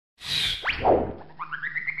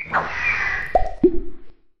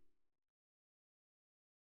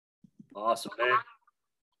Awesome, man.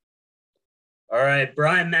 All right,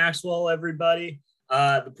 Brian Maxwell, everybody.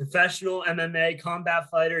 The professional MMA combat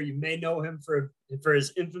fighter. You may know him for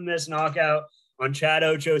his infamous knockout on Chad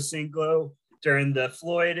Ochocinco during the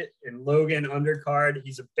Floyd and Logan undercard.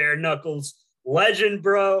 He's a bare knuckles legend,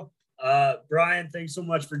 bro. Brian, thanks so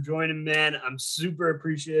much for joining, man. I'm super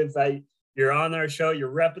appreciative that you're on our show.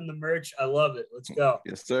 You're repping the merch. I love it. Let's go.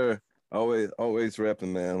 Yes, sir. Always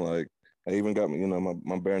repping, man. Like I even got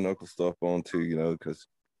my bare knuckle stuff on too, because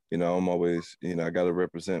I'm always, I got to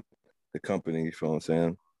represent the company. You feel what I'm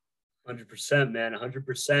saying? 100%, man.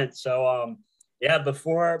 100%. So, yeah,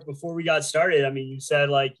 before we got started, I mean, you said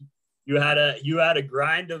like you had a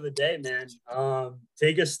grind of a day, man.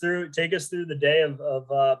 Take us through the day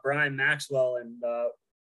of Brian Maxwell, and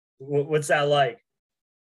what's that like?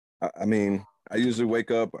 I mean, I usually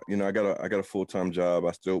wake up, I got a full-time job.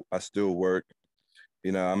 I still work.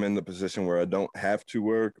 I'm in the position where I don't have to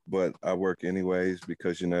work, but I work anyways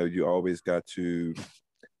because you always got to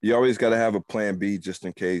have a plan B just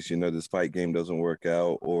in case, this fight game doesn't work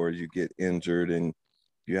out or you get injured and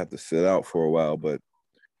you have to sit out for a while. But,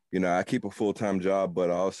 I keep a full-time job, but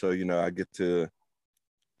also, I get to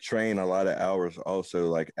train a lot of hours also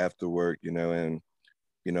like after work, and,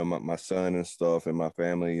 my son and stuff and my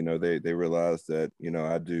family, they realize that,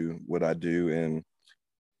 I do what I do and,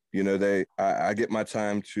 I get my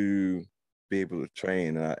time to be able to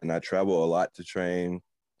train and I travel a lot to train.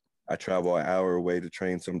 I travel an hour away to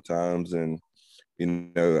train sometimes. And,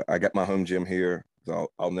 I got my home gym here. So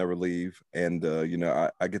I'll never leave. And,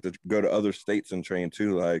 I get to go to other states and train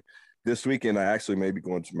too. Like this weekend, I actually may be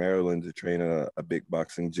going to Maryland to train a big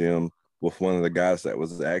boxing gym with one of the guys that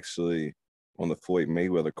was actually on the Floyd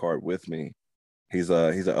Mayweather card with me. He's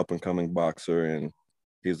an up and coming boxer and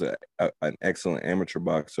he's an excellent amateur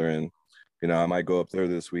boxer. And, I might go up there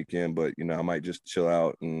this weekend, but, I might just chill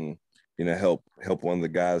out and, help one of the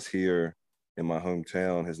guys here in my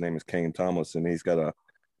hometown. His name is Kane Thomas, and he's got a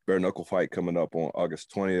bare knuckle fight coming up on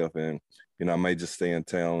August 20th. And, I may just stay in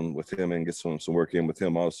town with him and get some work in with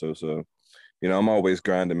him also. So, I'm always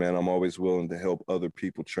grinding, man. I'm always willing to help other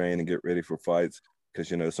people train and get ready for fights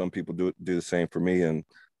because, some people do the same for me. And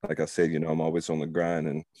like I said, I'm always on the grind.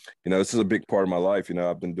 And, this is a big part of my life.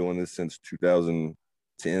 I've been doing this since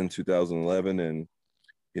 2010, 2011. And,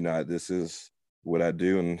 this is what I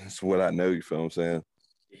do and it's what I know. You feel what I'm saying?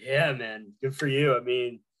 Yeah, man. Good for you. I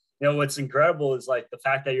mean, what's incredible is like the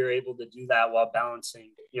fact that you're able to do that while balancing,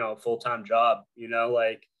 a full-time job,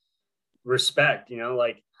 like respect,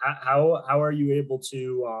 like how are you able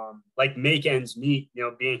to like make ends meet,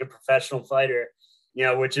 being a professional fighter,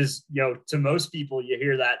 which is, to most people you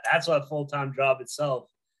hear that's a full-time job itself.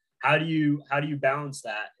 How do you balance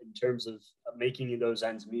that in terms of making those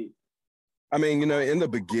ends meet? I mean, in the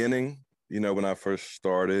beginning, when I first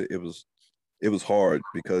started, it was hard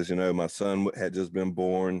because, my son had just been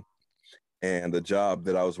born and the job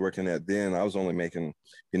that I was working at then, I was only making,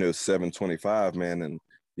 $725, man. And,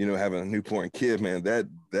 having a newborn kid, man,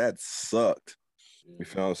 that sucked. You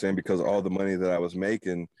feel what I'm saying? Because all the money that I was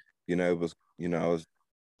making, it was, I was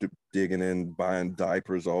digging in, buying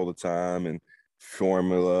diapers all the time and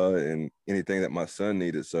formula and anything that my son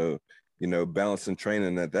needed. So, balancing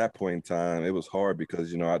training at that point in time, it was hard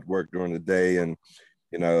because, I'd work during the day and,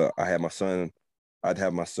 I'd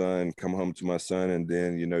have my son come home to my son. And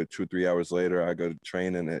then, 2 or 3 hours later, I go to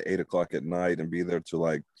training at 8 o'clock at night and be there till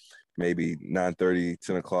like maybe 9:30,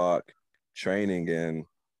 10 o'clock training. And,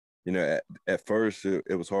 at first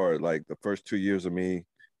it was hard. Like the first 2 years of me,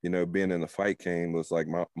 being in the fight game was like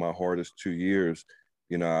my hardest 2 years.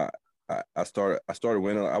 I started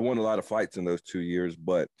winning. I won a lot of fights in those 2 years,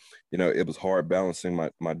 but, it was hard balancing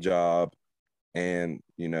my job and,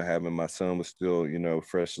 having my son was still,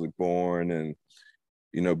 freshly born and,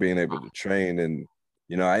 being able to train. And,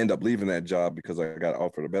 I ended up leaving that job because I got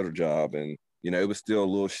offered a better job. And, it was still a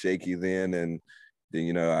little shaky then. And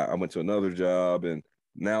then, I went to another job and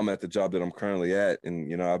now I'm at the job that I'm currently at.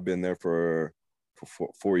 And, I've been there for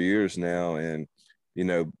 4 years now. And,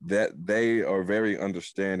 that they are very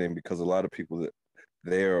understanding because a lot of people that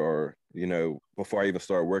there are, before I even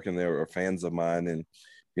started working there are fans of mine. And,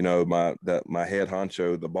 my head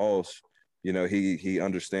honcho, the boss, he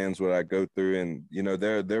understands what I go through. And,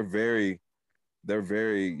 they're very,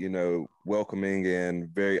 welcoming and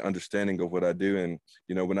very understanding of what I do. And,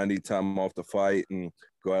 when I need time off to fight and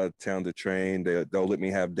go out of town to train, they'll let me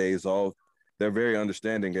have days off. They're very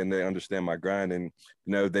understanding and they understand my grind. And,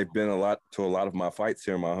 they've been to a lot of my fights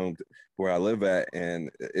here in my home where I live at. And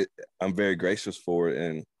I'm very gracious for it.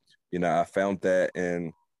 And, I found that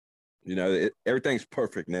and, everything's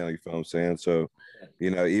perfect now. You feel what I'm saying? So,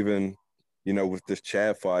 even with this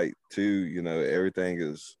Chad fight too, everything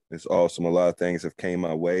is awesome. A lot of things have came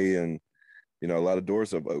my way, and a lot of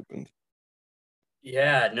doors have opened.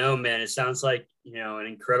 Yeah, no, man, it sounds like, an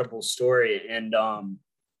incredible story. And,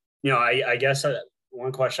 I guess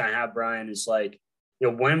one question I have, Brian, is like,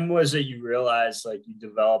 when was it you realized like you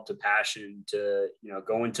developed a passion to,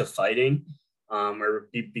 go into fighting, or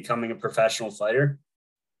becoming a professional fighter?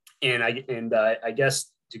 And I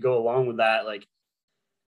guess to go along with that, like,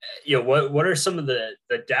 what are some of the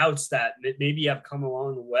doubts that maybe have come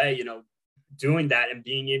along the way, doing that and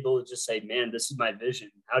being able to just say, man, this is my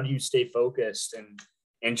vision. How do you stay focused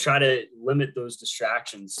and try to limit those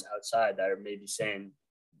distractions outside that are maybe saying,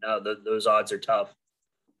 no, those odds are tough?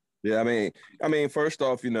 Yeah, first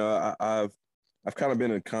off, I've kind of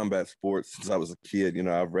been in combat sports since I was a kid.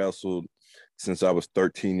 I've wrestled since I was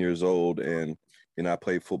 13 years old, and I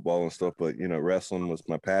played football and stuff. But wrestling was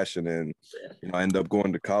my passion, and I ended up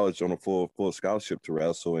going to college on a full scholarship to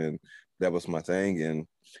wrestle, and that was my thing. And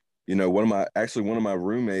one of my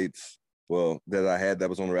roommates, well, that I had that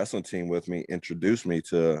was on the wrestling team with me, introduced me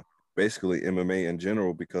to basically MMA in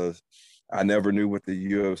general, because I never knew what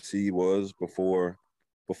the UFC was before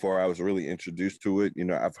I was really introduced to it.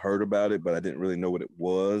 I've heard about it, but I didn't really know what it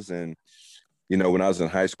was. And when I was in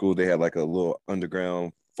high school, they had like a little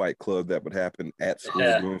underground fight club that would happen at school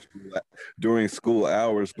Yeah. during school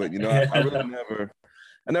hours. But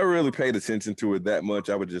I never really paid attention to it that much.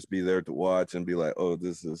 I would just be there to watch and be like, oh,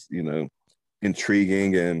 this is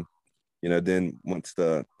intriguing. And then once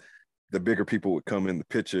the bigger people would come in the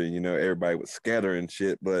picture, everybody would scatter and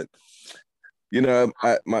shit. But my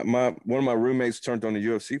one of my roommates turned on the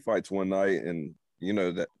UFC fights one night, and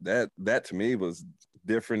that to me was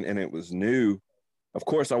different and it was new. Of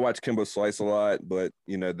course, I watched Kimbo Slice a lot, but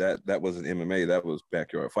that wasn't MMA. That was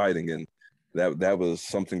backyard fighting, and that was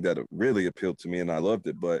something that really appealed to me, and I loved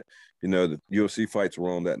it. But the UFC fights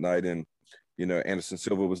were on that night, and Anderson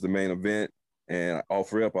Silva was the main event, and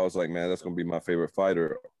off rip, I was like, man, that's gonna be my favorite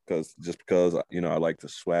fighter, because I like the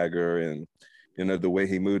swagger and the way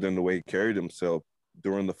he moved and the way he carried himself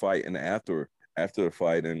during the fight and after the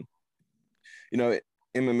fight. And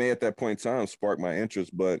MMA at that point in time sparked my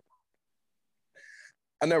interest, but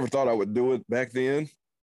I never thought I would do it back then.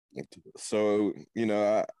 So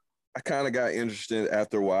I kind of got interested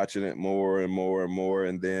after watching it more and more and more,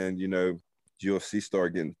 and then UFC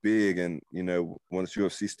started getting big, and once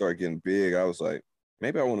UFC started getting big, I was like,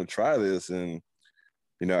 maybe I want to try this. And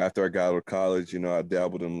after I got out of college, I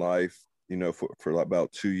dabbled in life, for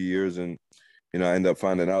about 2 years. And, I ended up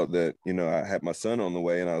finding out that, I had my son on the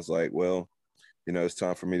way, and I was like, well, it's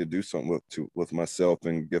time for me to do something with myself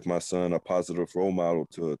and give my son a positive role model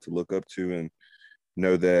to look up to, and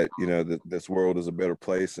know that, that this world is a better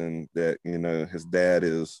place, and that, his dad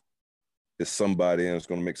is somebody and is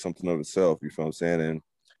going to make something of itself. You feel what I'm saying?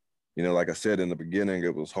 And, like I said in the beginning,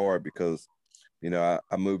 it was hard because, I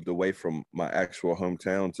moved away from my actual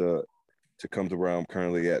hometown to come to where I'm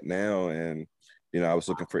currently at now. And, I was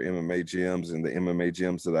looking for MMA gyms, and the MMA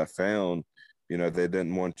gyms that I found, they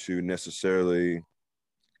didn't want to necessarily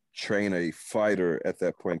train a fighter at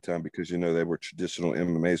that point in time, because, they were traditional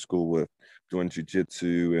MMA school with doing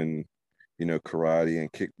jiu-jitsu and, karate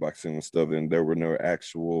and kickboxing and stuff. And there were no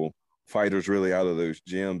actual fighters really out of those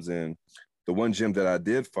gyms. And the one gym that I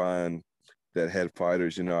did find that had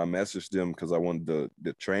fighters, I messaged them because I wanted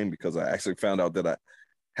to train, because I actually found out that I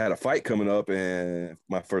had a fight coming up, and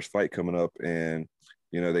my first fight coming up, and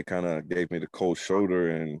they kind of gave me the cold shoulder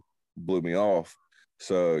and blew me off.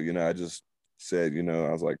 So I just said,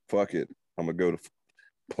 I was like, fuck it, I'm gonna go to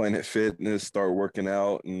Planet Fitness, start working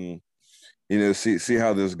out, and see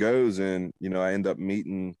how this goes. And I end up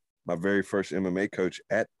meeting my very first MMA coach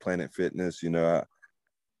at Planet Fitness. I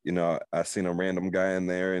seen a random guy in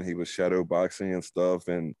there, and he was shadow boxing and stuff,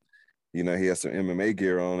 and he had some MMA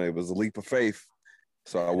gear on. It was a leap of faith.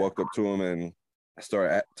 So I walked up to him and I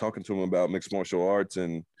started talking to him about mixed martial arts,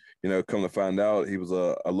 and come to find out, he was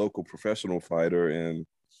a local professional fighter. And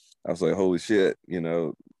I was like, holy shit,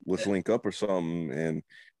 let's link up or something. And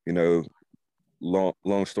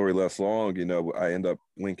long story less long, I end up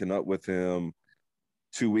linking up with him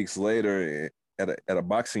 2 weeks later at a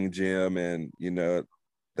boxing gym. And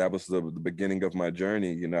that was the beginning of my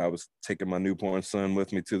journey. I was taking my newborn son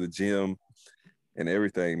with me to the gym and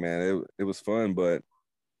everything, man. It was fun. But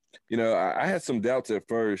I had some doubts at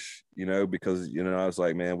first, because I was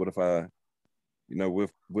like, man, what if I,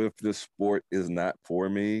 with this sport is not for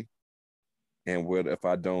me, and what if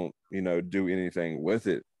I don't, do anything with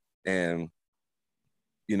it? And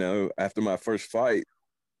after my first fight,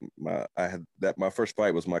 my first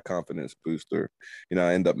fight was my confidence booster.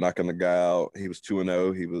 I ended up knocking the guy out. He was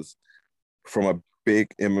 2-0. He was from a big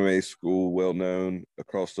MMA school, well known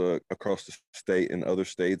across the state and other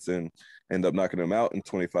states, and end up knocking them out in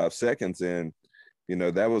 25 seconds. And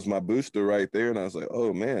that was my booster right there. And I was like,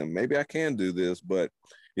 oh man, maybe I can do this. But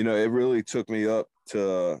it really took me up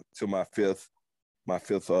to my fifth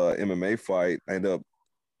MMA fight. I ended up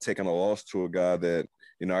taking a loss to a guy that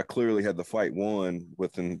I clearly had the fight won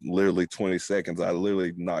within literally 20 seconds. I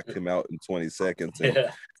literally knocked him out in 20 seconds, and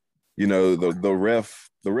Yeah. the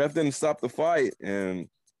ref didn't stop the fight, and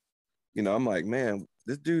I'm like, man,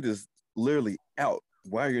 this dude is literally out.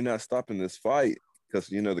 Why are you not stopping this fight? Because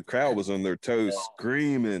the crowd was on their toes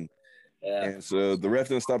screaming, Yeah. and so the ref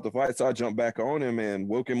didn't stop the fight. So I jumped back on him and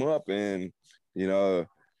woke him up, and I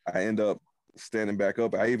end up standing back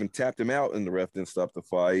up. I even tapped him out, and the ref didn't stop the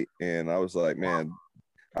fight. And I was like, man,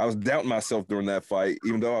 I was doubting myself during that fight,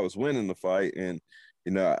 even though I was winning the fight. And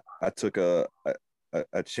I took a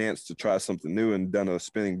chance to try something new and done a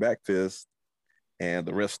spinning back fist, and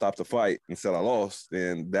the ref stopped the fight and said I lost.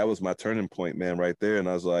 And that was my turning point, man, right there. And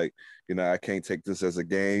I was like, I can't take this as a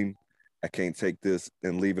game. I can't take this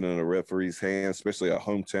and leave it in a referee's hands, especially a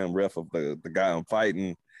hometown ref of the guy I'm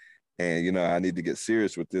fighting. And, I need to get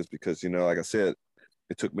serious with this because, like I said,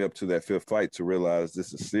 it took me up to that fifth fight to realize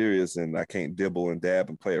this is serious and I can't dibble and dab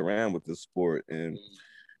and play around with this sport. And,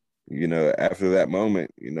 after that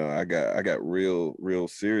moment, I got real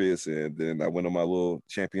serious, and then I went on my little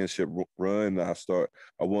championship run. I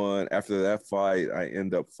won. After that fight, I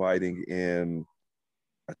end up fighting in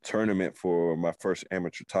a tournament for my first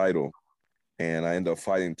amateur title, and I end up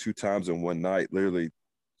fighting 2 times in one night, literally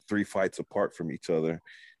 3 fights apart from each other,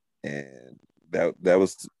 and that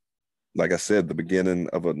was, like I said, the beginning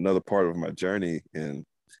of another part of my journey, and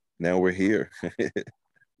now we're here.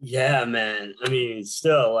 Yeah, man. I mean,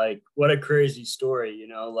 still, like, what a crazy story,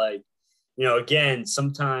 again,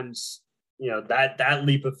 sometimes, that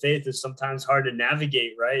leap of faith is sometimes hard to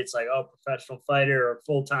navigate, right? It's like, oh, professional fighter or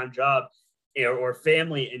full-time job, or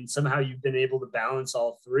family, and somehow you've been able to balance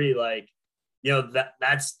all three. Like,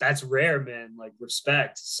 that's rare, man. Like,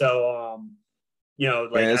 respect. So,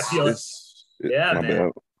 like, Man, I feel like, yeah, my man.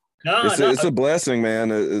 bad. No, It's no. a blessing, man.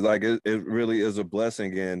 It really is a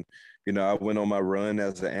blessing. And I went on my run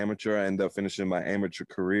as an amateur. I ended up finishing my amateur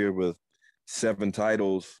career with 7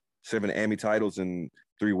 titles, 7 AMI titles in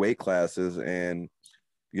 3 weight classes. And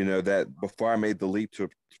that before I made the leap to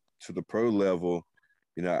the pro level,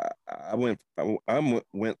 I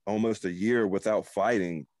went almost a year without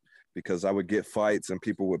fighting because I would get fights and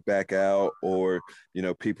people would back out, or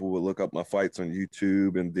people would look up my fights on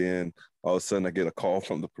YouTube, and then all of a sudden I get a call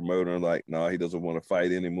from the promoter and like, no, he doesn't want to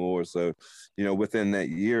fight anymore. So within that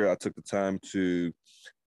year I took the time to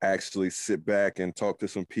actually sit back and talk to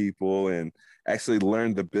some people and actually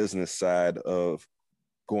learn the business side of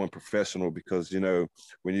going professional, because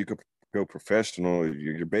when you go professional,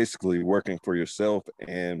 you're basically working for yourself.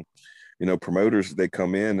 And promoters, they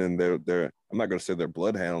come in and they're I'm not going to say they're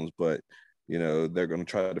bloodhounds, but they're going to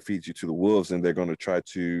try to feed you to the wolves, and they're going to try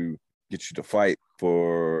to get you to fight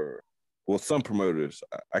for, well, some promoters,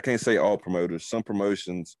 I can't say all promoters, some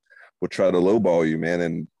promotions will try to lowball you, man.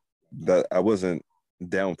 And that I wasn't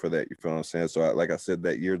down for that, you feel what I'm saying? So like I said,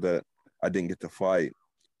 that year that I didn't get to fight,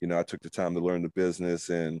 I took the time to learn the business,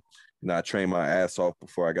 and I trained my ass off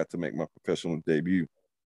before I got to make my professional debut.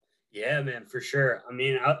 Yeah, man, for sure. I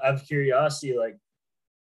mean, out of curiosity, like,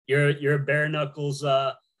 you're a bare knuckles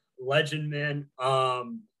legend, man.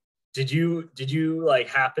 Did you like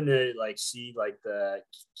happen to like see like the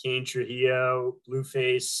Kane Trujillo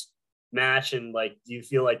Blueface match, and like, do you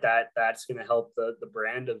feel like that's gonna help the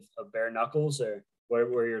brand of bare knuckles, or what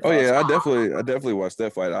were your Oh thoughts? yeah, I definitely watched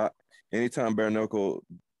that fight. Anytime bare knuckle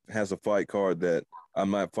has a fight card that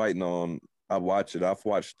I'm not fighting on, I watch it. I've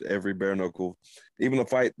watched every bare knuckle, even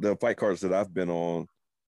the fight cards that I've been on.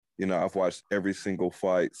 I've watched every single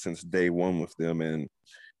fight since day one with them, and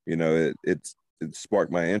it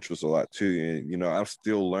sparked my interest a lot too. And I'm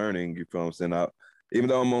still learning. You feel what I'm saying? Even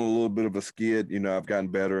though I'm on a little bit of a skid, I've gotten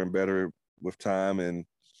better and better with time, and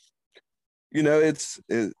it's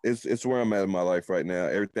where I'm at in my life right now.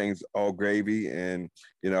 Everything's all gravy, and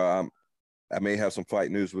I may have some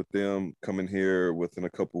fight news with them coming here within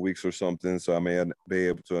a couple of weeks or something. So I may be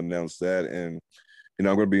able to announce that, and I'm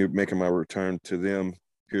going to be making my return to them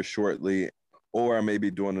here shortly, or I may be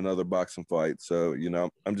doing another boxing fight. So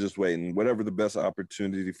I'm just waiting. Whatever the best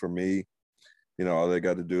opportunity for me, all they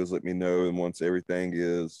got to do is let me know, and once everything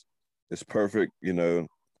is perfect,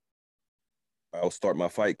 I'll start my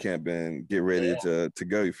fight camp and get ready Yeah, to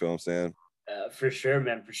go. You feel what I'm saying? for sure,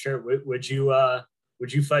 man, for sure. Would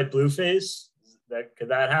you fight Blueface? Could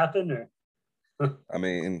that happen, or? I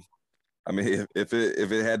mean, I mean, if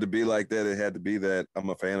it had to be like that, it had to be that. I'm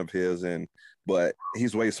a fan of his, but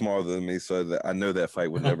he's way smaller than me, so that I know that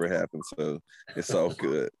fight would never happen. So it's all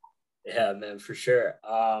good. Yeah, man, for sure.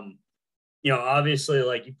 Obviously,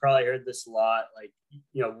 like you probably heard this a lot. Like,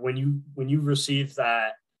 when you received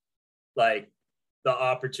that, like the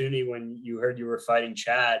opportunity when you heard you were fighting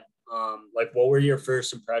Chad, like what were your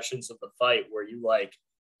first impressions of the fight? Were you like,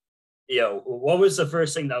 what was the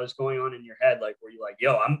first thing that was going on in your head? Like, were you like,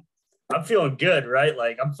 I'm feeling good, right?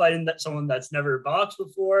 Like I'm fighting someone that's never boxed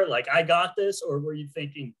before. Like I got this, or were you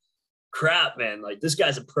thinking, crap, man, like this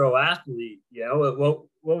guy's a pro athlete? What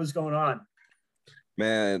was going on?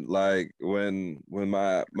 Man, like when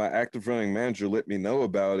my active running manager let me know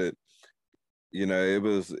about it, it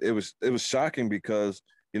was shocking because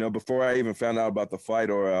before I even found out about the fight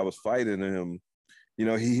or I was fighting him,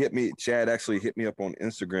 Chad actually hit me up on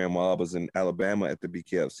Instagram while I was in Alabama at the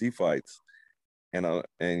BKFC fights. And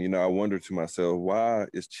I wondered to myself, why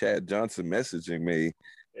is Chad Johnson messaging me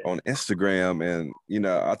on Instagram? And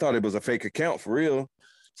I thought it was a fake account for real.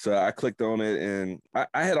 So I clicked on it, and I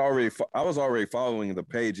was already following the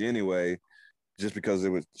page anyway, just because it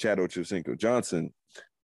was Chad Ochocinco Johnson.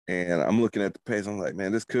 And I'm looking at the page, I'm like,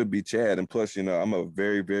 man, this could be Chad. And plus, I'm a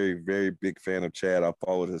very, very, very big fan of Chad. I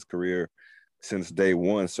followed his career since day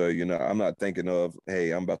one. So, I'm not thinking of,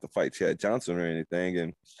 hey, I'm about to fight Chad Johnson or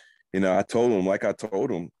anything. And I told him, like I told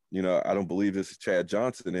him, I don't believe this is Chad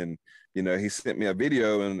Johnson. And, he sent me a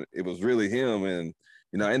video and it was really him. And,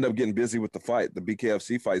 I ended up getting busy with the fight, the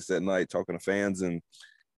BKFC fights that night, talking to fans and,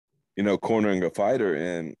 cornering a fighter.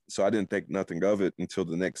 And so I didn't think nothing of it until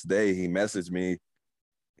the next day. He messaged me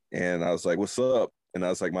and I was like, what's up? And I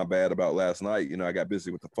was like, my bad about last night. I got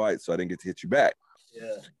busy with the fight, so I didn't get to hit you back.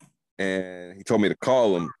 Yeah. And he told me to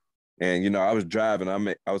call him. And, I was driving.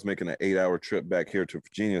 I was making an 8-hour trip back here to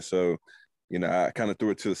Virginia. So, I kind of threw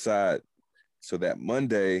it to the side. So that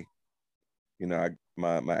Monday, my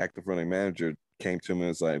active running manager came to me and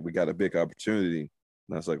was like, we got a big opportunity.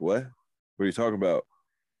 And I was like, what? What are you talking about?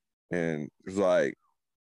 And it was like,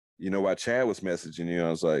 why Chad was messaging you? I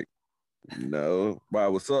was like, no, why,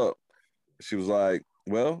 what's up? She was like,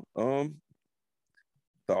 well, the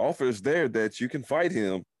offer is there that you can fight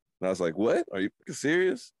him. And I was like, what? Are you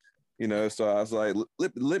serious? So I was like,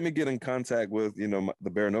 let me get in contact with, the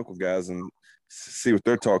bare knuckle guys and see what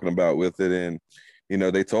they're talking about with it. And,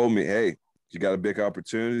 they told me, hey, you got a big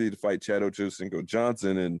opportunity to fight Chad Ochocinco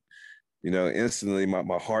Johnson. And, instantly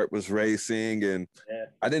my heart was racing and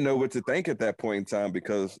I didn't know what to think at that point in time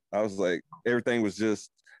because I was like, everything was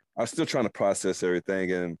just, I was still trying to process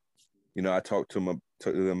everything. And, I talked to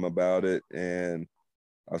them about it and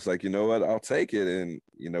I was like, you know what, I'll take it. And,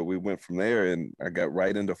 we went from there and I got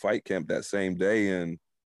right into fight camp that same day. And,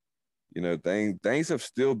 things have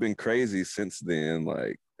still been crazy since then.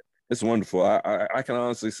 Like, it's wonderful. I can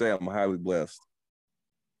honestly say I'm highly blessed.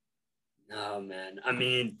 No, man. I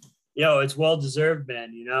mean, it's well deserved,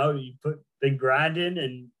 man. You been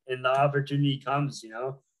grinding and the opportunity comes,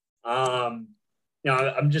 I'm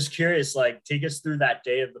just curious, like take us through that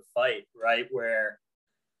day of the fight, right? Where,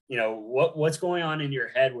 what's going on in your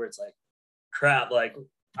head where it's like, crap, like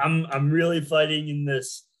I'm really fighting in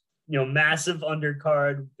this, massive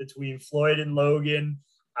undercard between Floyd and Logan.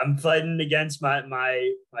 I'm fighting against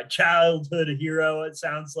my childhood hero, it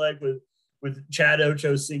sounds like, with Chad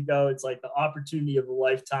Ochocinco. It's like the opportunity of a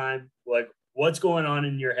lifetime. Like, what's going on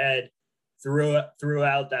in your head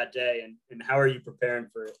throughout that day, and how are you preparing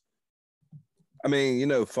for it? I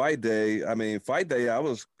mean, fight day. I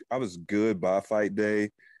was good by fight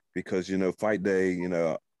day because fight day.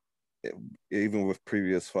 Even with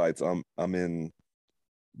previous fights, I'm in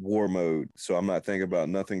war mode, so I'm not thinking about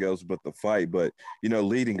nothing else but the fight. But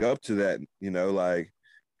leading up to that, like,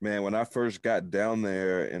 man, when I first got down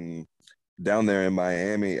there in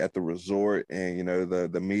Miami at the resort, and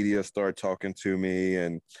the media started talking to me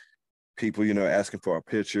and people, asking for our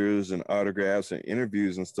pictures and autographs and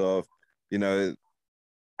interviews and stuff. I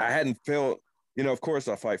hadn't felt, of course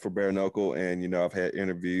I fight for bare knuckle and, I've had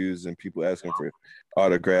interviews and people asking for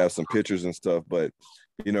autographs and pictures and stuff, but,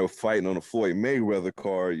 fighting on a Floyd Mayweather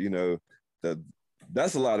card,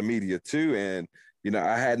 that's a lot of media too. And,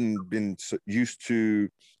 I hadn't been used to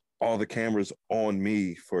all the cameras on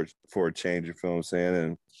me for a change, you feel what I'm saying?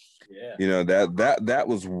 And, yeah, that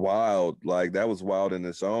was wild. Like that was wild in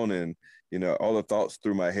its own. And, all the thoughts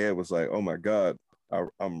through my head was like, oh my God,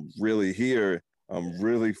 I'm really here. I'm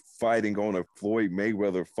really fighting on a Floyd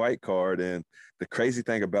Mayweather fight card. And the crazy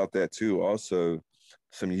thing about that too, also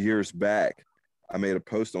some years back, I made a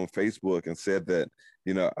post on Facebook and said that,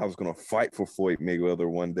 I was going to fight for Floyd Mayweather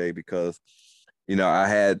one day because, I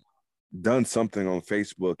had done something on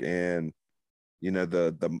Facebook and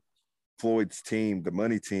the Floyd's team, the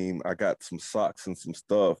money team, I got some socks and some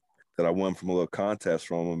stuff that I won from a little contest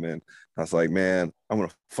from him. And I was like, man, I'm going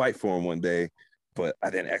to fight for him one day. But I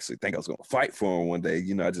didn't actually think I was going to fight for him one day.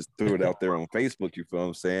 I just threw it out there on Facebook, you feel what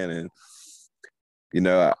I'm saying? And,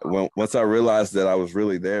 once I realized that I was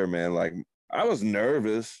really there, man, like I was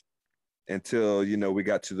nervous until, we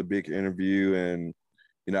got to the big interview and,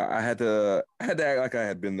 I had to act like I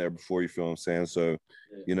had been there before, you feel what I'm saying? So,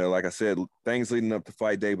 like I said, things leading up to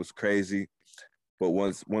fight day was crazy. But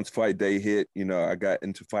once fight day hit, I got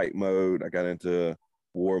into fight mode. I got into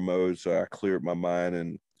war mode. So I cleared my mind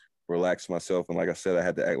and relaxed myself. And like I said, I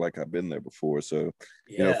had to act like I've been there before. So,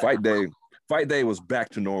 fight day was back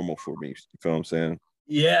to normal for me. You feel what I'm saying?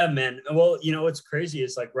 Yeah, man. Well, what's crazy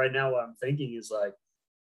is like right now what I'm thinking is like,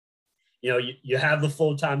 you have the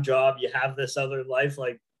full-time job, you have this other life,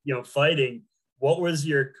 like, fighting. What was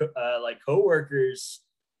your coworkers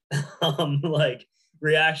like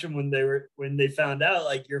reaction when they found out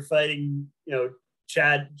like you're fighting,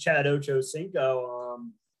 Chad Ochocinco,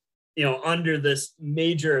 under this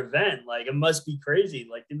major event? Like it must be crazy.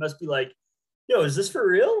 Like it must be like, yo, is this for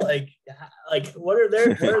real? Like what are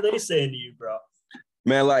they saying to you, bro?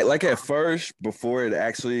 Man, like at first, before it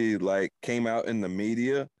actually like came out in the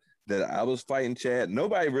media that I was fighting Chad,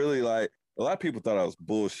 nobody really a lot of people thought I was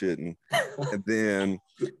bullshitting. And then,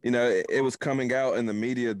 it was coming out in the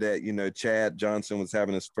media that, Chad Johnson was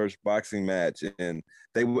having his first boxing match and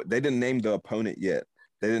they didn't name the opponent yet.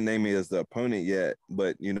 They didn't name me as the opponent yet,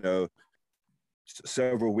 but,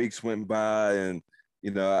 several weeks went by and,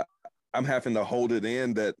 I'm having to hold it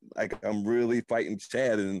in that like I'm really fighting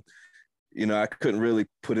Chad. And, I couldn't really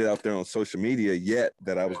put it out there on social media yet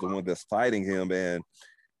that I was the one that's fighting him. And,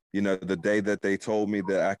 the day that they told me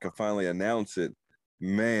that I could finally announce it,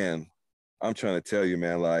 man, I'm trying to tell you,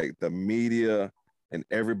 man, like the media and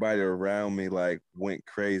everybody around me like went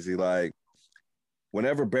crazy. Like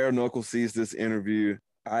whenever Bare Knuckle sees this interview,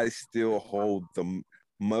 I still hold the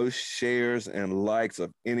most shares and likes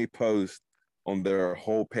of any post on their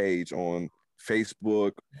whole page on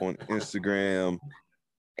Facebook, on Instagram,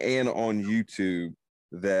 and on YouTube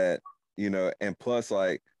that, and plus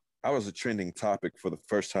like I was a trending topic for the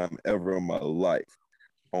first time ever in my life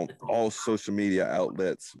on all social media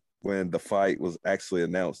outlets when the fight was actually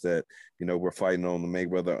announced that, we're fighting on the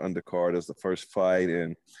Mayweather undercard as the first fight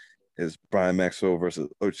and is Brian Maxwell versus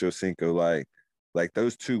Ocho Cinco. Like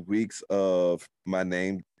those 2 weeks of my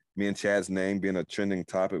name, me and Chad's name being a trending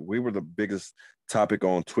topic, we were the biggest topic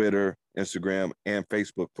on Twitter, Instagram, and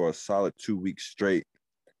Facebook for a solid 2 weeks straight.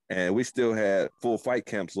 And we still had full fight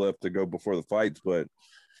camps left to go before the fights, but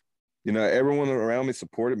everyone around me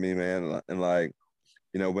supported me, man. And like,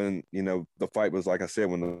 when, the fight was, like I said,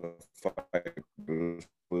 when the fight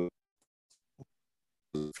was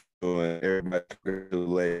doing, everybody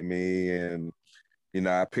congratulated me. And,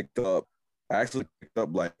 I actually picked up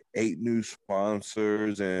like 8 new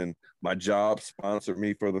sponsors and my job sponsored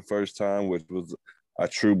me for the first time, which was a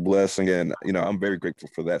true blessing. And, I'm very grateful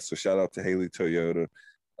for that. So shout out to Haley Toyota.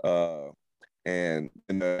 And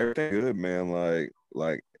everything good, man.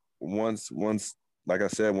 Like once like I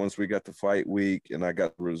said, once we got the fight week and I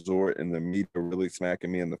got the resort and the media really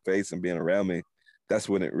smacking me in the face and being around me, that's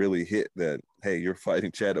when it really hit that, hey, you're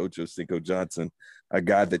fighting Chad Ochocinco Johnson, a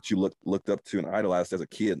guy that you looked up to and idolized as a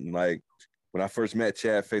kid. And like when I first met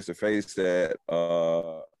Chad face to face at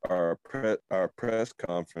our press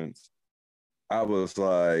conference, I was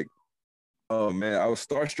like, oh man, I was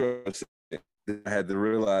starstruck. I had to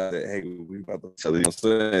realize that, hey, we about to tell you what I'm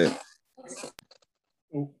saying.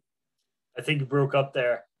 I think you broke up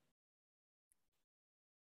there.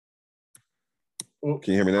 Can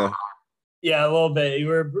you hear me now? Yeah, a little bit. You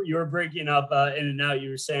were breaking up in and out.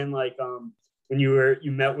 You were saying like when you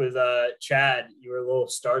met with Chad, you were a little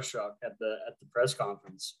starstruck at the press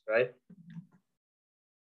conference, right?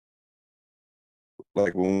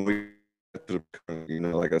 Like when we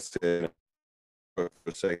like I said for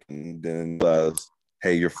a second, then realized,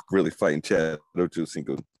 hey, you're really fighting Chad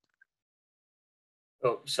Ochocinco.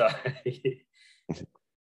 Oh, sorry.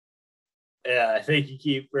 Yeah, I think you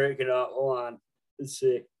keep breaking up. Hold on. Let's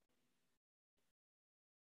see.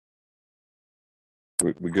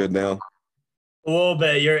 We good now? A little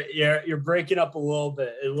bit. You're breaking up a little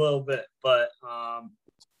bit, but I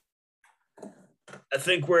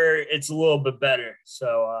think it's a little bit better.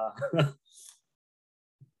 So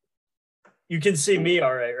you can see me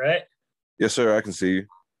all right? Yes, sir. I can see you.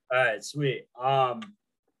 All right, sweet.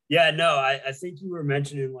 Yeah, no, I think you were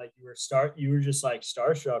mentioning like you were just like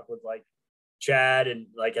starstruck with like Chad and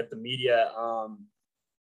like at the media.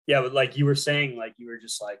 Yeah, but like you were saying, like you were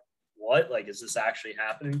just like, what? Like, is this actually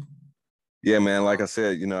happening? Yeah, man. Like I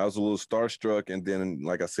said, I was a little starstruck, and then,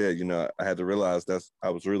 like I said, I had to realize I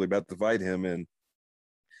was really about to fight him, and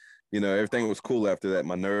everything was cool after that.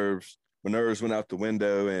 My nerves went out the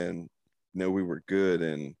window, and we were good,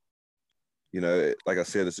 and like I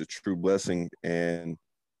said, it's a true blessing, and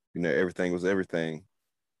everything was everything.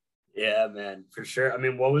 Yeah, man, for sure. I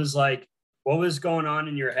mean, what was going on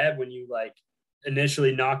in your head when you like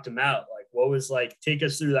initially knocked him out? Like, what was like, take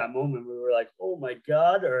us through that moment where we were like, oh my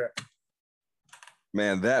God, or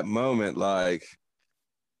Man, that moment, like,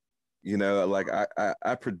 like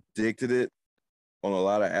I predicted it on a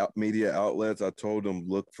lot of media outlets. I told them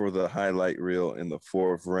look for the highlight reel in the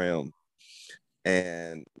fourth round,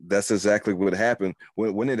 and that's exactly what happened.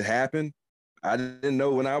 When it happened, I didn't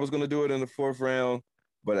know when I was going to do it in the fourth round,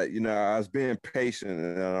 but I was being patient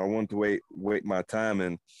and I wanted to wait my time,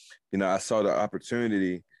 and I saw the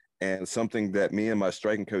opportunity, and something that me and my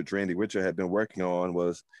striking coach Randy Witcher had been working on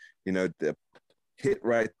was, the hit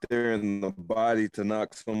right there in the body to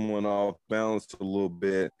knock someone off balance a little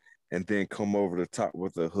bit and then come over the top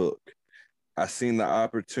with a hook. I seen the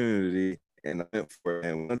opportunity and I went for it.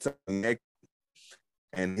 And once I connected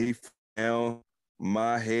and he found,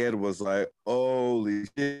 my head was like, holy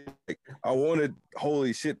shit. Like, I wanted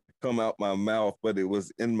holy shit to come out my mouth, but it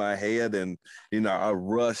was in my head. And, I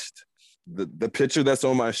rushed. The picture that's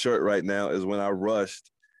on my shirt right now is when I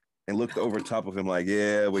rushed and looked over top of him like,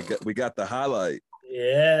 yeah, we got the highlight.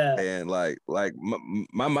 yeah, And like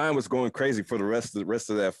my mind was going crazy for the rest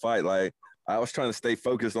of that fight. Like, I was trying to stay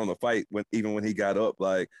focused on the fight even when he got up.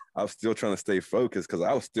 Like, I was still trying to stay focused because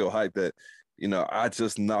I was still hyped that I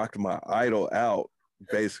just knocked my idol out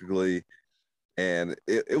basically, and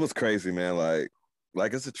it was crazy, man. Like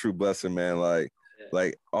it's a true blessing, man. Like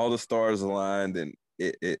all the stars aligned and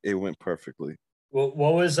it went perfectly. what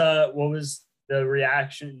was the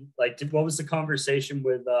reaction like? What was the conversation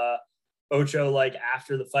with Ocho like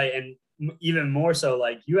after the fight, and even more so,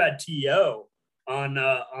 like you had To on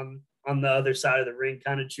the other side of the ring,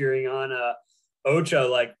 kind of cheering on Ocho.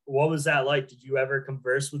 Like, what was that like? Did you ever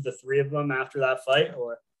converse with the three of them after that fight,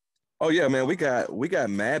 or? Oh yeah, man. We got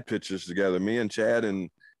mad pictures together. Me and Chad and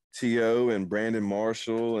To and Brandon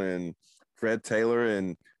Marshall and Fred Taylor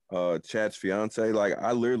and Chad's fiance. Like,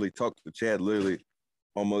 I literally talked to Chad literally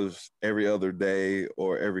almost every other day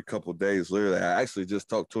or every couple of days. Literally, I actually just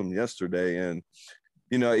talked to him yesterday, and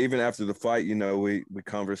even after the fight, we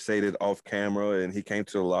conversated off camera, and he came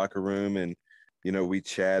to the locker room, and we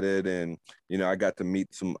chatted, and I got to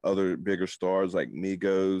meet some other bigger stars like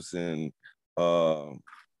Migos and uh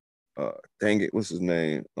dang it, what's his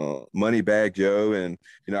name? Moneybag Joe, and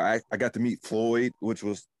I got to meet Floyd, which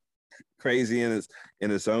was crazy in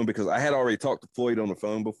its own because I had already talked to Floyd on the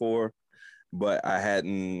phone before, but I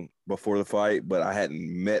hadn't before the fight, but I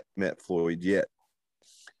hadn't met Floyd yet,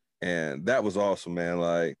 and that was awesome, man.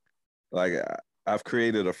 Like I've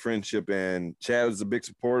created a friendship, and Chad is a big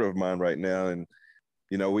supporter of mine right now, and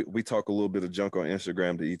we talk a little bit of junk on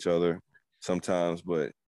Instagram to each other sometimes,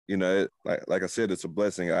 but like I said, it's a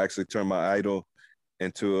blessing. I actually turned my idol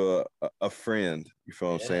into a friend. You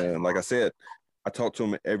feel what I'm Yeah, saying? Like I said, I talk to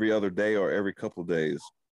him every other day or every couple of days.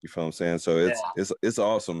 You feel what I'm saying? So yeah. it's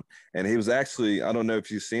awesome. And he was actually, I don't know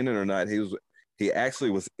if you've seen it or not. He actually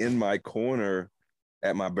was in my corner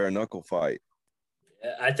at my bare knuckle fight.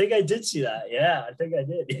 I think I did see that. Yeah, I think I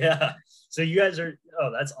did. Yeah. So you guys are,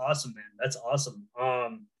 oh, that's awesome, man. That's awesome.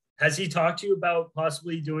 Has he talked to you about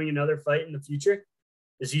possibly doing another fight in the future?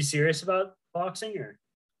 Is he serious about boxing or?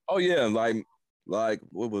 Oh yeah, like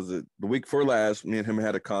what was it? The week before last, me and him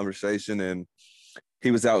had a conversation, and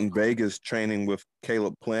he was out in Vegas training with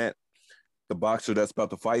Caleb Plant, the boxer that's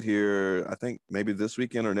about to fight here. I think maybe this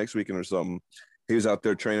weekend or next weekend or something. He was out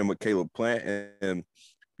there training with Caleb Plant, and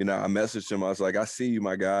I messaged him. I was like, "I see you,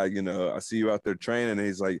 my guy. I see you out there training." And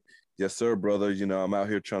he's like, "Yes, sir, brother. I'm out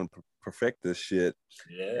here trying to perfect this shit."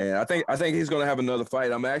 Yeah. And I think he's gonna have another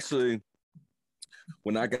fight. I'm actually,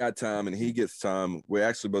 when I got time and he gets time, we're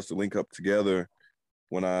actually supposed to link up together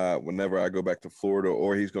whenever I go back to Florida,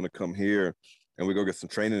 or he's gonna come here and we go get some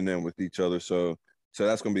training in with each other. So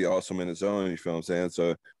that's gonna be awesome in its own. You feel what I'm saying?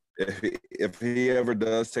 So if he ever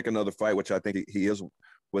does take another fight, which I think he is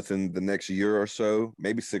within the next year or so,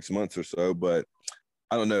 maybe 6 months or so, but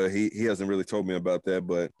I don't know. He hasn't really told me about that,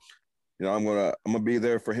 but I'm gonna be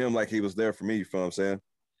there for him like he was there for me. You feel what I'm saying?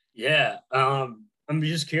 Yeah. I'm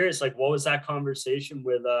just curious, like, what was that conversation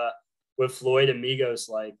with Floyd and Migos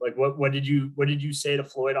like? Like, what did you say to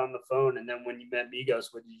Floyd on the phone, and then when you met Migos,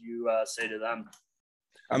 what did you say to them?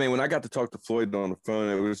 I mean, when I got to talk to Floyd on the phone,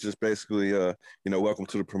 it was just basically, welcome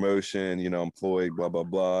to the promotion. I'm Floyd, blah blah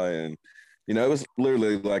blah, and it was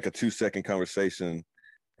literally like a 2-second conversation.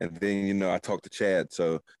 And then, you know, I talked to Chad.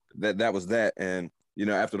 So that was that. And, you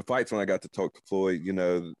know, after the fights, when I got to talk to Floyd, you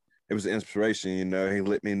know, it was an inspiration. You know, he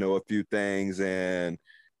let me know a few things, and,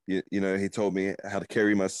 you know, he told me how to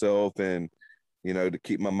carry myself and, you know, to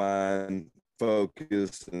keep my mind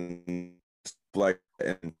focused and like,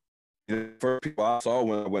 and you know, first people I saw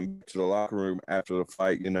when I went back to the locker room after the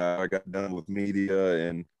fight, you know, I got done with media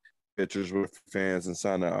and pictures with fans and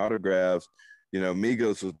signing autographs. You know,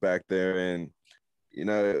 Migos was back there, and you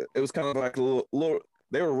know, it was kind of like a little.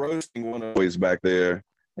 They were roasting one of the boys back there,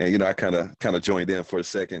 and you know, I kind of joined in for a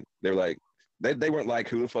second. They were like, they weren't like,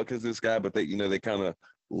 who the fuck is this guy? But they, you know, they kind of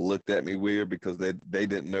looked at me weird because they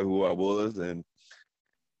didn't know who I was, and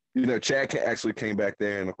you know, Chad actually came back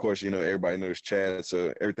there, and of course, you know, everybody knows Chad,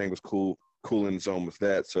 so everything was cool in zone with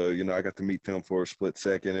that. So you know, I got to meet them for a split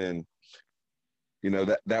second, and you know,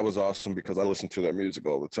 that was awesome because I listened to their music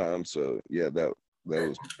all the time. So yeah, that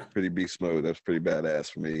was pretty beast mode. That was pretty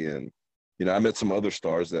badass for me. And you know, I met some other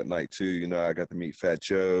stars that night too. You know, I got to meet Fat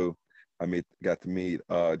Joe. Got to meet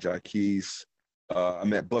Jaquez. I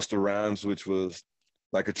met Busta Rhymes, which was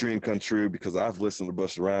like a dream come true because I've listened to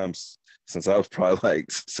Busta Rhymes since I was probably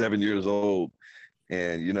like 7 years old.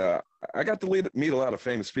 And you know, I got to meet a lot of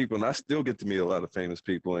famous people, and I still get to meet a lot of famous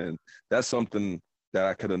people, and that's something that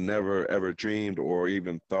I could have never ever dreamed or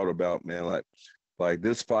even thought about, man. Like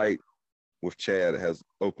this fight with Chad has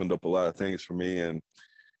opened up a lot of things for me, and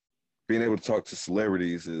being able to talk to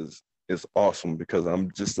celebrities is awesome because I'm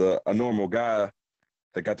just a normal guy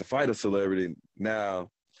that got to fight a celebrity. Now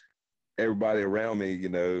everybody around me, you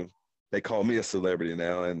know, they call me a celebrity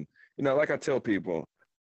now, and you know, like I tell people,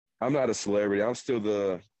 I'm not a celebrity. I'm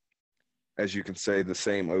still as you can say, the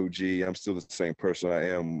same OG. I'm still the same person I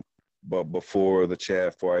am. But before the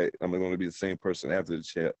Chad fight, I'm going to be the same person after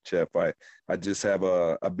the Chad fight. I just have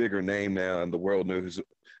a bigger name now, and the world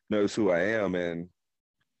knows who I am. And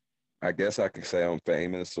I guess I could say I'm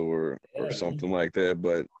famous or something like that.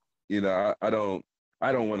 But you know, I don't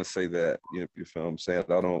want to say that. You know, you feel what I'm saying?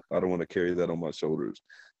 I don't want to carry that on my shoulders.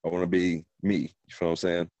 I want to be me. You feel what I'm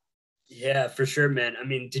saying? Yeah, for sure, man. I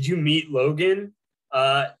mean, did you meet Logan?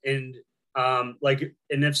 And like,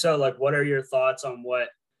 and if so, like, what are your thoughts on what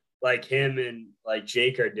like him and like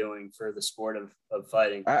Jake are doing for the sport of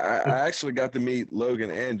fighting? I actually got to meet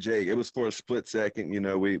Logan and Jake. It was for a split second. You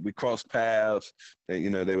know, we crossed paths. And, you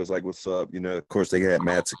know, they was like, "What's up?" You know, of course they had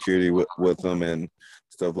mad security with them and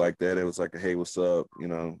stuff like that. It was like, "Hey, what's up?" You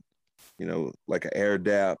know, like an air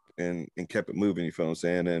dap and kept it moving. You feel what I'm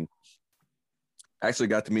saying? And I actually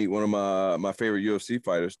got to meet one of my favorite UFC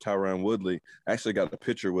fighters, Tyron Woodley. I actually got a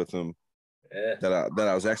picture with him that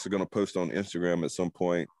I was actually going to post on Instagram at some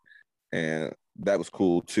point, and that was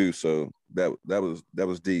cool too. So that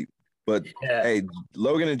was deep. But hey,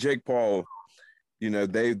 Logan and Jake Paul, you know,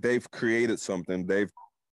 they've created something. They've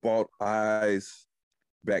brought eyes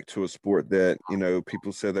back to a sport that, you know,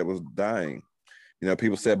 people said that was dying. You know,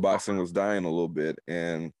 people said boxing was dying a little bit,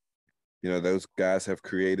 and you know, those guys have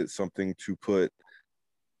created something to put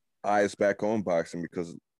eyes back on boxing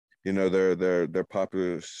because, you know, they're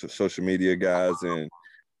popular social media guys, and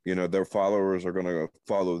you know, their followers are gonna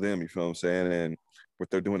follow them. You feel what I'm saying? And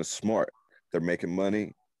what they're doing is smart. They're making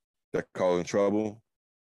money. They're causing trouble.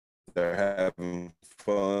 They're having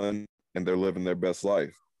fun, and they're living their best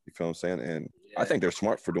life. You feel what I'm saying? And I think they're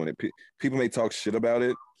smart for doing it. People may talk shit about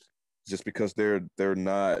it just because they're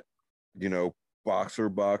not, you know,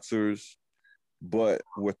 boxers. But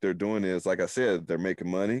what they're doing is, like I said, they're making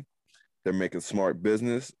money. They're making smart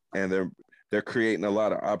business, and they're creating a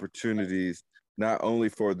lot of opportunities not only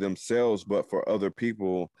for themselves but for other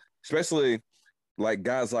people, especially like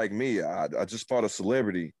guys like me. I just fought a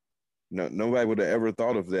celebrity. No, nobody would have ever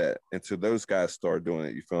thought of that until those guys start doing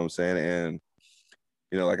it. You feel what I'm saying? And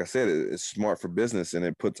you know, like I said, it's smart for business, and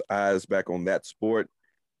it puts eyes back on that sport,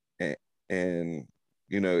 and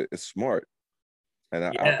you know, it's smart. And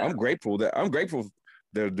I'm grateful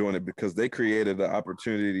they're doing it because they created the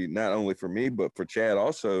opportunity not only for me but for Chad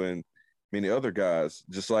also and many other guys.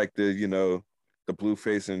 Just like the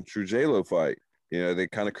Blueface and Trujillo fight. You know, they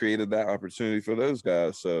kind of created that opportunity for those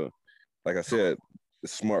guys. So, like I said,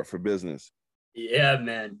 it's smart for business. Yeah,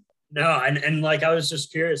 man. No, and like I was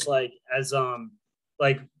just curious, like as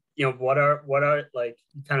like you know, what are like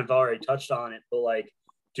you kind of already touched on it, but like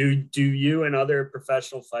do you and other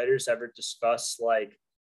professional fighters ever discuss like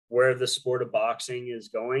where the sport of boxing is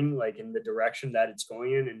going, like in the direction that it's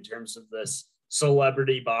going in terms of this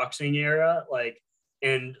celebrity boxing era? Like,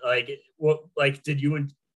 and like what, like did you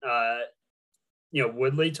and you know,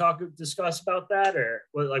 Woodley discuss about that, or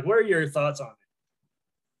like what are your thoughts on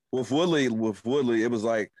it? With Woodley, it was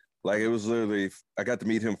like Like it was literally, I got to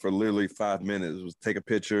meet him for literally 5 minutes. It was take a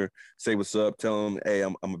picture, say what's up, tell him, hey,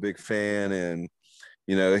 I'm a big fan, and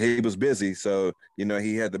he was busy, so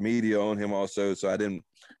he had the media on him also. So I didn't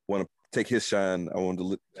want to take his shine. I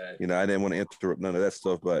wanted to, I didn't want to interrupt none of that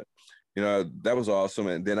stuff. But that was awesome.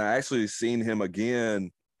 And then I actually seen him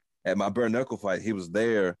again at my bare knuckle fight. He was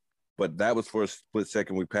there, but that was for a split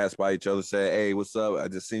second. We passed by each other, said, "Hey, what's up? I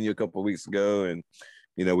just seen you a couple of weeks ago," and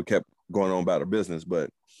we kept going on about our business. But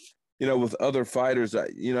with other fighters, I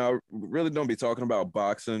really don't be talking about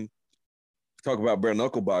boxing. Talk about bare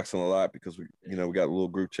knuckle boxing a lot because we got a little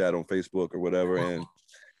group chat on Facebook or whatever, and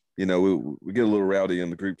we get a little rowdy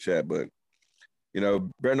in the group chat. But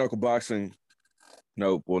bare knuckle boxing,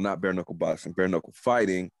 not bare knuckle boxing, bare knuckle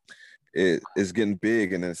fighting is getting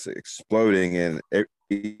big and it's exploding, and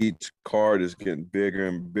each card is getting bigger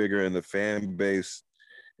and bigger, and the fan base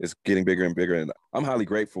is getting bigger and bigger. And I'm highly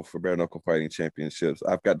grateful for bare knuckle fighting championships.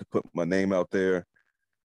 I've got to put my name out there.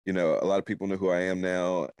 A lot of people know who I am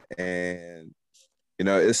now, and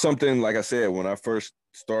it's something, like I said, when I first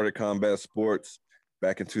started combat sports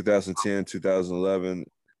back in 2010, 2011,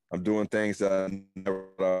 I'm doing things that I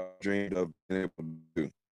never dreamed of being able to do.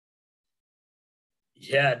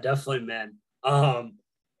 Yeah, definitely, man.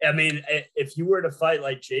 I mean, if you were to fight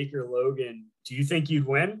like Jake or Logan, do you think you'd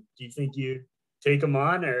win? Do you think you'd take them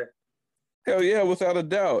on? Or hell yeah, without a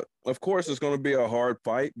doubt. Of course, it's going to be a hard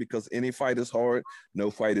fight because any fight is hard. No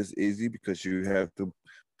fight is easy because you have to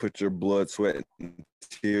put your blood, sweat, and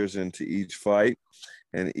tears into each fight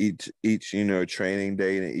and each training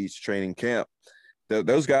day and each training camp.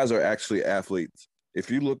 Those guys are actually athletes. If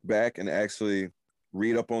you look back and actually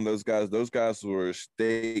read up on those guys were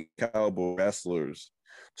state caliber wrestlers.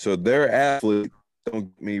 So they're athletes,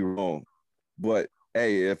 don't get me wrong. But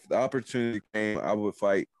hey, if the opportunity came, I would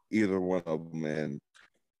fight either one of them, and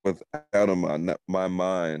without my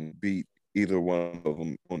mind, beat either one of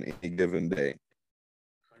them on any given day.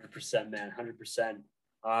 100%, man,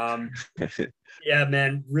 100%. Yeah,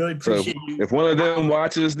 man, really appreciate you. If one of them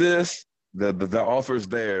watches this, the offer's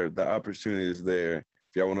there, the opportunity is there.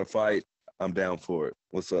 If y'all want to fight, I'm down for it.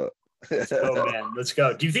 What's up? Let's go, man. Let's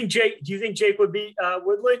go. Do you think Jake would beat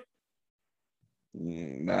Woodley?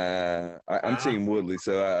 Nah, I'm Team Woodley,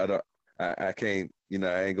 so I can't.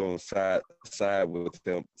 I ain't gonna side with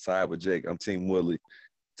him. Side with Jake. I'm Team Woodley.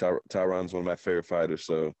 Tyron's one of my favorite fighters,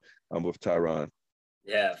 so I'm with Tyron.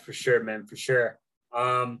 Yeah, for sure, man, for sure.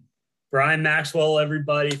 Brian Maxwell,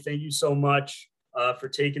 everybody, thank you so much for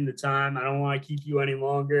taking the time. I don't want to keep you any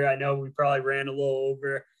longer. I know we probably ran a little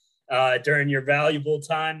over during your valuable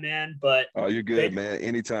time, man. But you're good, man.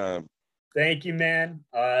 Anytime. Thank you, man.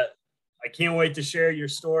 I can't wait to share your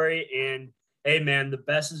story. And hey, man, the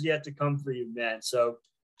best is yet to come for you, man. So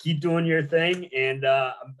keep doing your thing, and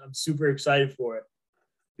I'm super excited for it.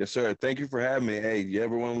 Yes, sir. Thank you for having me. Hey, you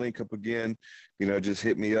ever want to link up again? Just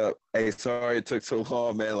hit me up. Hey, sorry it took so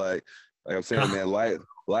long, man. Like I'm saying, man,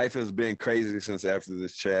 life has been crazy since after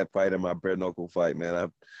this Chad fight and my bare knuckle fight, man.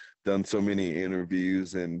 I've done so many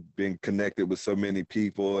interviews and been connected with so many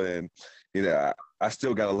people, and I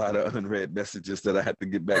still got a lot of unread messages that I have to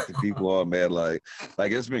get back to people on, man. Like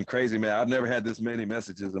it's been crazy, man. I've never had this many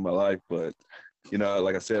messages in my life, but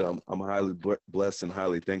like I said, I'm highly blessed and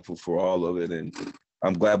highly thankful for all of it, and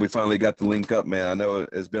I'm glad we finally got to link up, man. I know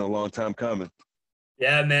it's been a long time coming.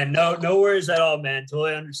 Yeah, man. No worries at all, man.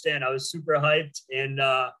 Totally understand. I was super hyped, and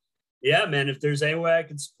yeah, man. If there's any way I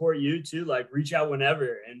can support you too, like reach out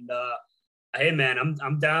whenever. And hey, man,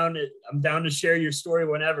 I'm down. I'm down to share your story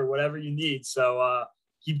whenever, whatever you need. So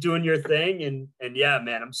keep doing your thing, and yeah,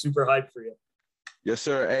 man, I'm super hyped for you. Yes,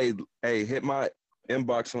 sir. Hey, hit my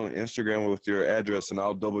inbox on Instagram with your address, and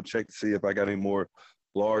I'll double check to see if I got any more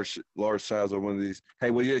large size or one of these. Hey,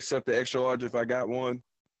 will you accept the extra large if I got one?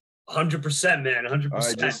 100%, man. 100%. All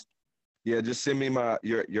right, just send me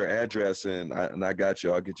your address, and I got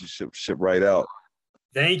you. I'll get you shipped right out.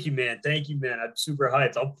 Thank you, man. I'm super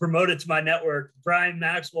hyped. I'll promote it to my network. Brian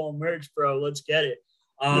Maxwell Merch, bro. Let's get it.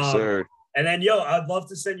 Yes, sir. And then, I'd love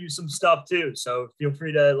to send you some stuff too. So feel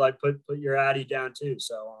free to put your Addy down too.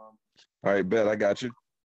 So. All right, bet. I got you.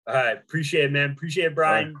 All right, appreciate it, man. Appreciate it,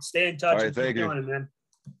 Brian. Right. Stay in touch. All right, thank you, man.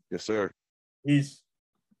 Yes, sir. Peace.